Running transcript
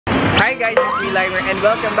Hi guys, it's me Limer and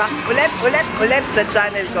welcome back ulit sa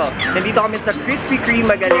channel ko. Nandito kami sa Krispy Kreme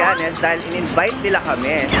Magallanes dahil in-invite nila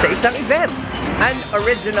kami sa isang event. An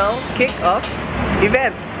original kick-off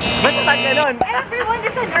event. Basta ganon. Everyone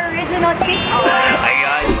is an original kick-off.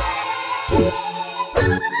 Ayan.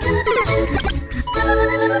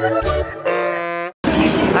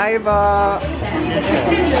 Hi po.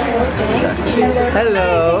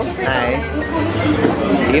 Hello. Hi.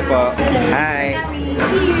 Sige po. Hi.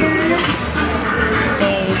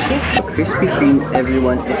 Krispy Kreme,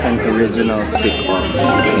 everyone is an original kick-off.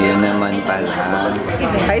 Yun naman pala.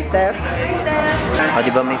 Hi, Steph. Hi, Steph. O,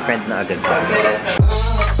 di ba may friend na agad pa?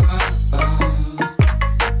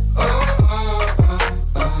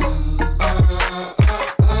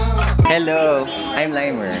 Hello, I'm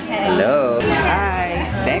Limer. Hello. Hi,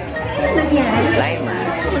 Bex. Limer.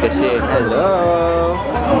 Kasi, hello.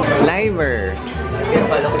 Limer.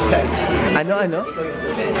 Ano?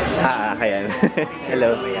 Kaya.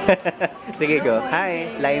 Hello. Sige, go. Hi,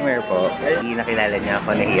 Limer po. Nakilala niya ako,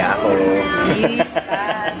 nahiya ako.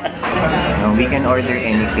 We can order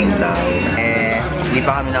anything daw. Hindi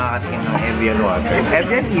pa kami nakakatikim ng Evian water.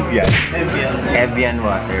 Evian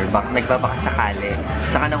water. Nagpapakasakali.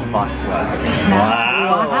 Saka ng Foswa.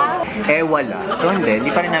 Wow! Wala. So hindi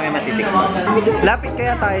pa rin namin matitikman. Lapit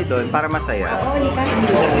kaya tayo doon para masaya.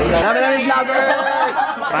 Namin vloggers!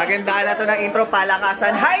 Maganda na to ng intro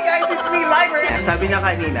palakasan. Hi guys, it's me, Limer! Sabi niya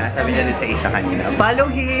din sa isa kanina, follow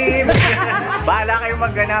him! Bahala kayong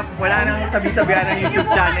magganap. Wala nang sabi-sabihan ng YouTube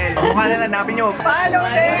channel. Mukha na hanapin nyo, follow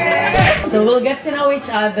them! So we'll get to know each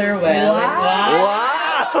other well.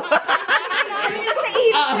 Wow!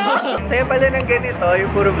 Sa'yo pala ng ganito,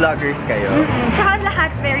 yung puro vloggers kayo. Tsaka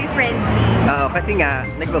lahat very friendly. Oo, kasi nga,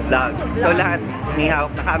 nagpa-vlog. So lahat may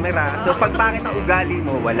hawak na camera. So pag pangit ang ugali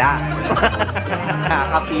mo, wala.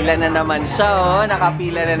 Nakapila na naman siya, oh.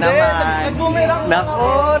 Nakapila na naman.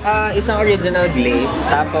 Naku! Isang original glaze.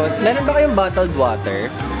 Tapos, meron ba kayong bottled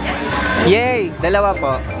water? Yay! Dalawa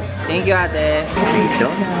po. Thank you, ate.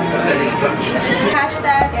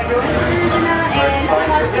 Hashtag everyone is original and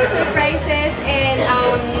lots of surprises and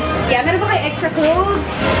yeah, meron ba kayo extra clothes?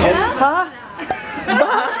 Ha?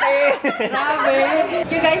 Bakit?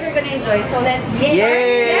 You guys are gonna enjoy, so let's get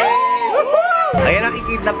yay! Ayan,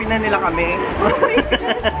 nakikidnapin na nila kami.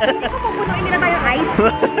 Hindi ko pupunuin nila tayo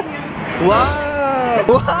icing. Wow!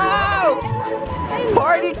 Wow!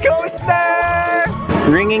 Party coaster!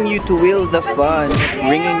 Bringing you to will the fun.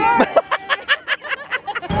 Bringing...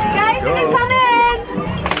 Guys, you can come in!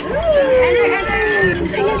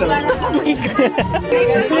 Enter. Oh my God.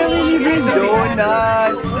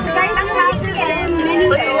 Donuts! Guys, I'm happy and many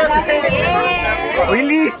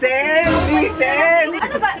Listen!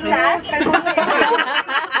 Ano ba? Last?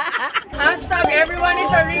 Hashtag everyone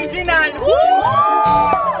is original.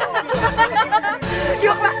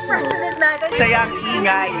 Yung class president natin. Sayang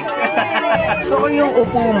ingay. So kung yung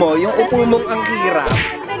upo mong ang hirap.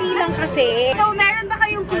 Sandali lang kasi. So meron ba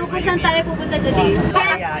kayong clue kung saan tayo pupunta today?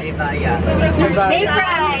 Evaya.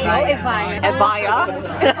 Evaya?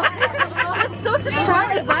 It's so social,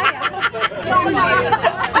 Evaya.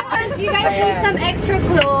 You guys need some extra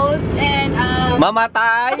clothes and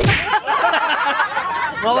Mamatay?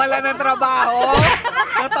 Mawala ng trabaho?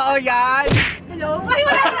 Totoo yan? hello? Ay,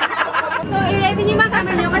 wala na. So, i-ready niyo mga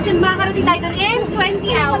camera niyo kasi makakarating tayo doon in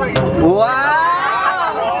 20 hours.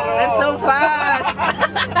 Wow! That's so fast!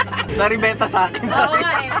 Sorry, benta sa akin. Oo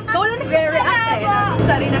nga eh. Go lang nagre-react eh.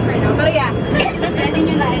 Sorry na for now. Pero yeah, ready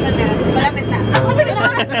niyo na. Ito na. Malapit na.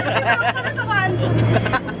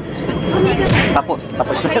 Tapos na.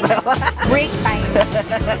 Break time.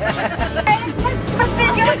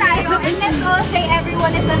 Mag-video tayo and let's all say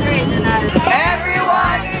everyone is an original.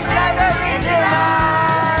 Everyone is an original!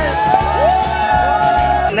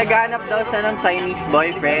 Naghanap daw siya ng Chinese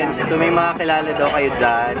boyfriend. Ito may mga kilala daw kayo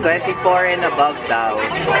dyan. 24 and above daw.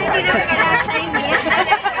 Hindi naman kailangan Chinese.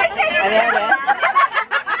 Ano?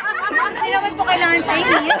 Hindi naman po kailangan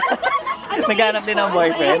Chinese. Naghanap din ng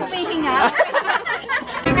boyfriend.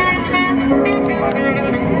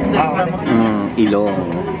 Ilong.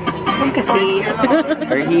 Kasi.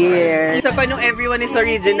 We're here. Isa pa nung everyone is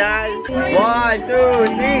original. 1, 2,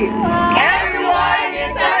 3. Everyone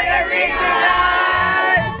is an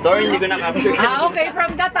original! Sorry, hindi ko na-capture. Okay,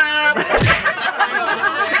 from the top.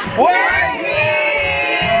 We're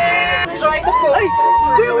here! Try to go. Ay!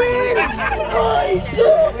 We win! Ay!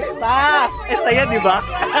 Saya, di ba?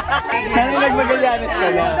 Sana nagmagallanes ka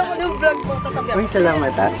na. Uy, salamat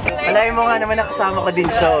ha. Alayin mo nga naman nakasama ko din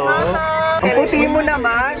siya, oh. Ang puti mo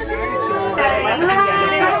naman.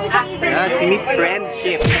 Si Miss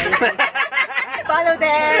Friendship. Follow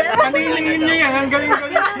them. Panilingin niyo yan. Ang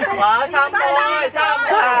galing-galing. Wow, sample!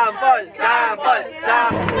 Sample! Sample!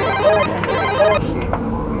 Sample!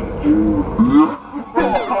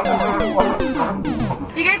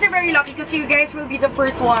 You guys are very lucky because you guys will be the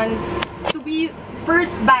first one to be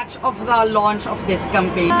first batch of the launch of this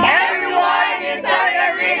campaign. Everyone is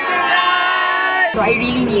an original! So I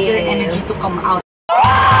really need your energy to come out.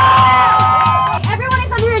 Everyone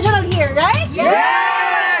is an original here, right?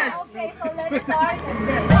 Yes! Okay, so let's start.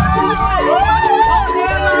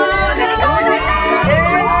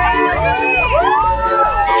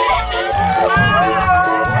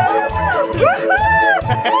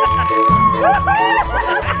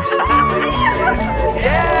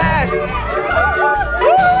 Yes!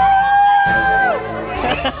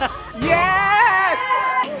 Yes!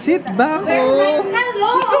 Sit back, oh! Hello!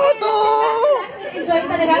 Gusto ko to! Enjoy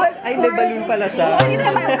talaga. Ay, may balloon pala siya.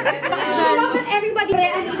 Welcome everybody.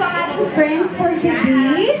 Andito ang ating friends for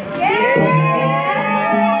today. Yes!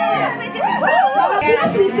 Sino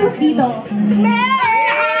sweet tooth dito?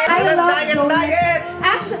 I love donuts.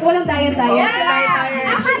 Actually, walang diet.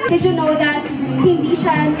 Actually, did you know that hindi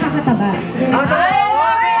siya nakakataba?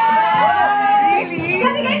 Really?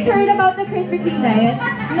 Have you guys heard about the Krispy Kreme diet?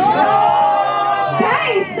 No!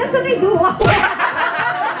 Guys, that's what I do. Oh!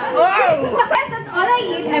 Yes, that's all I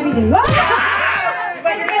eat every day.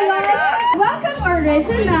 Welcome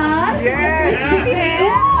originals. Yes!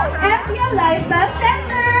 FL Lifestyle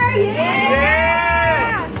Center.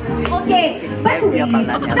 Yes! Okay, but wait,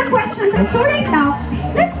 the question, so right now,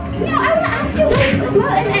 let's, I want to ask you guys as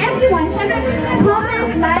well, and everyone, syempre,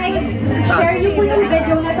 comment, like, share niyo po yung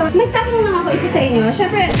video na to. May tanong lang ako isa sa inyo.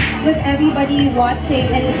 Syempre, with everybody watching,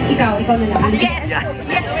 and ikaw na lang. Yes!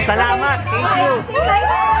 Salamat! Thank you! Say hi.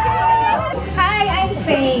 Hi, I'm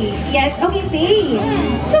Faye. Yes, okay, Faye.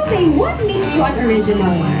 So Faye, what makes you an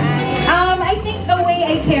original? I think the way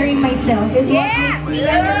I carry myself is what makes me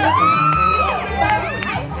an original.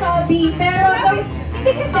 I'm chubby, pero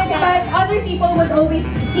hindi kasi diba, other people would always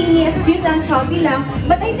see me as cute and chubby lang.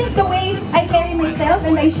 But I think the way I carry myself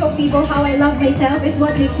and I show people how I love myself is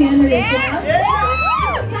what makes me an original.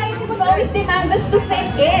 Society would always demand us to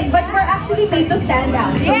fit in, but we're actually made to stand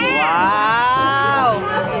out. So, Wow! you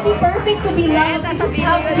have to be perfect to be loved. You just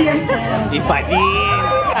have to be yourself. Ipadin!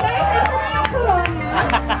 Guys, ito na yung corona.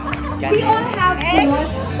 We all have flaws.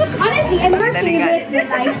 Honestly, and our favorite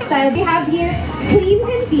lifestyle. We have here clean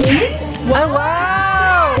canteen. Oh,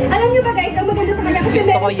 wow! Alam niyo ba guys, ang maganda sa kanya kasi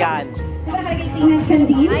Gusto ko yan. Diba nakalagay clean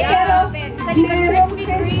canteen? Pero merong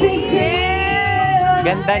Krispy Kreme.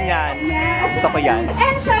 Ganda niyan. Yes. Gusto ko yan.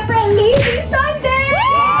 And syempre, Lazy Sunday!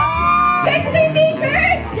 Guys, ito yung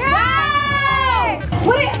t-shirt!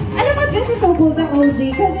 Wait, alam mo, this is so cool, the OG,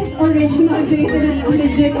 because it's original grade and it's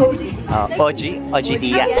legit OG. OG? OG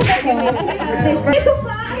Dia. Ito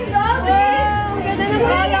pa, I love it! Ganda na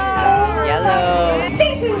yellow! Yellow.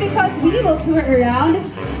 Stay tuned because we will tour around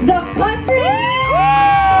the country!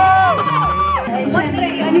 And syempre,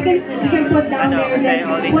 you can put down there kasi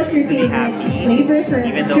always what's your be favorite happy. flavor for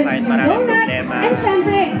Even though kahit maraming donut. problema. And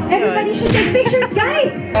syempre, everybody should take pictures, guys!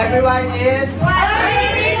 Everyone is...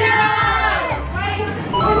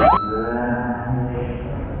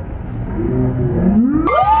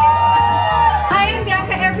 Hi, I'm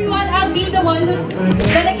Bianca, everyone. I'll be the one who's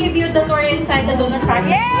gonna give you the tour inside the donut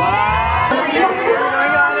factory.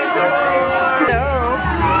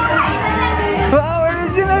 Wow,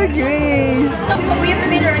 original Grace! So we've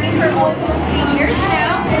been running for almost 3 years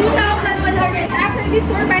now. 2,100. After this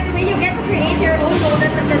tour, by the way, you get to create your own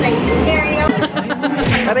donuts at the dining area.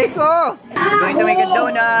 Aray ko! Going to make a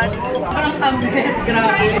donut! Parang tambes,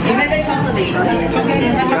 grabe. Iba na chocolate.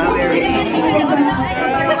 Strawberry.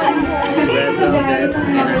 Red velvet.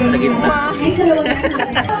 Sa gitna.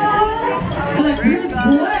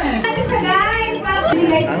 Ano siya, guys?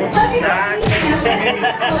 Guys,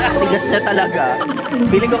 Tigas na talaga.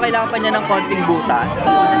 Feeling ko kailangan pa niya ng konting butas.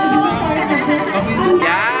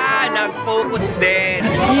 Yan! Nag-focus din.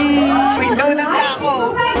 May donut na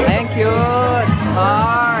ako. Thank you!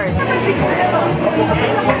 Heart!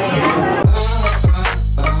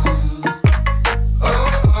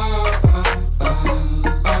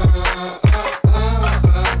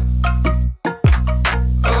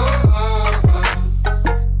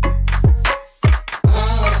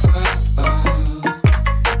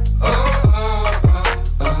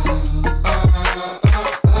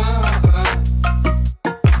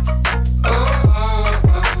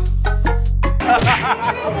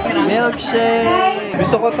 Milkshake!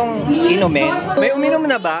 Gusto ko tong inumin. May uminom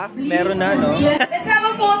na ba? Meron na, no? let's have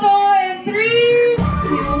a photo in 3,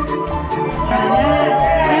 2, 1.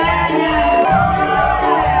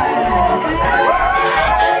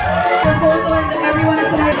 The photo and everyone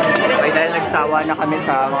is sawa na kami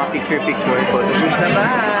sa mga picture-picture. Photo group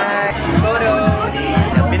naman! Photos!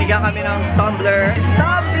 Binigyan kami ng tumbler.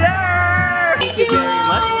 Tumbler! Thank you very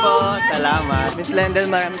much po. Salamat. Miss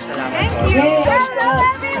Lendel, maraming salamat po. Hello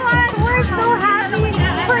everyone! We're so happy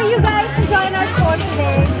for you guys to join us for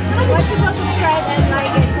today. Watch us subscribe and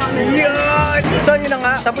like and comment. Yun! So yun na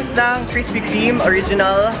nga, tapos ng Krispy Kreme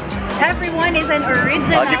Original. Everyone is an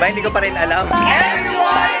original. Oh, di ba? Hindi ko pa rin alam.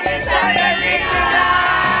 Everyone is an original!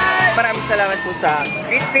 Maraming salamat po sa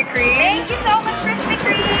Krispy Kreme. Thank you so much, Krispy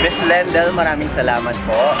Kreme. Miss Lendel, maraming salamat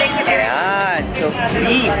po. Thank you very much. Ayan. So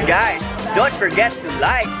please, guys, don't forget to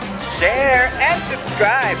like, share, and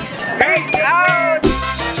subscribe. Peace out!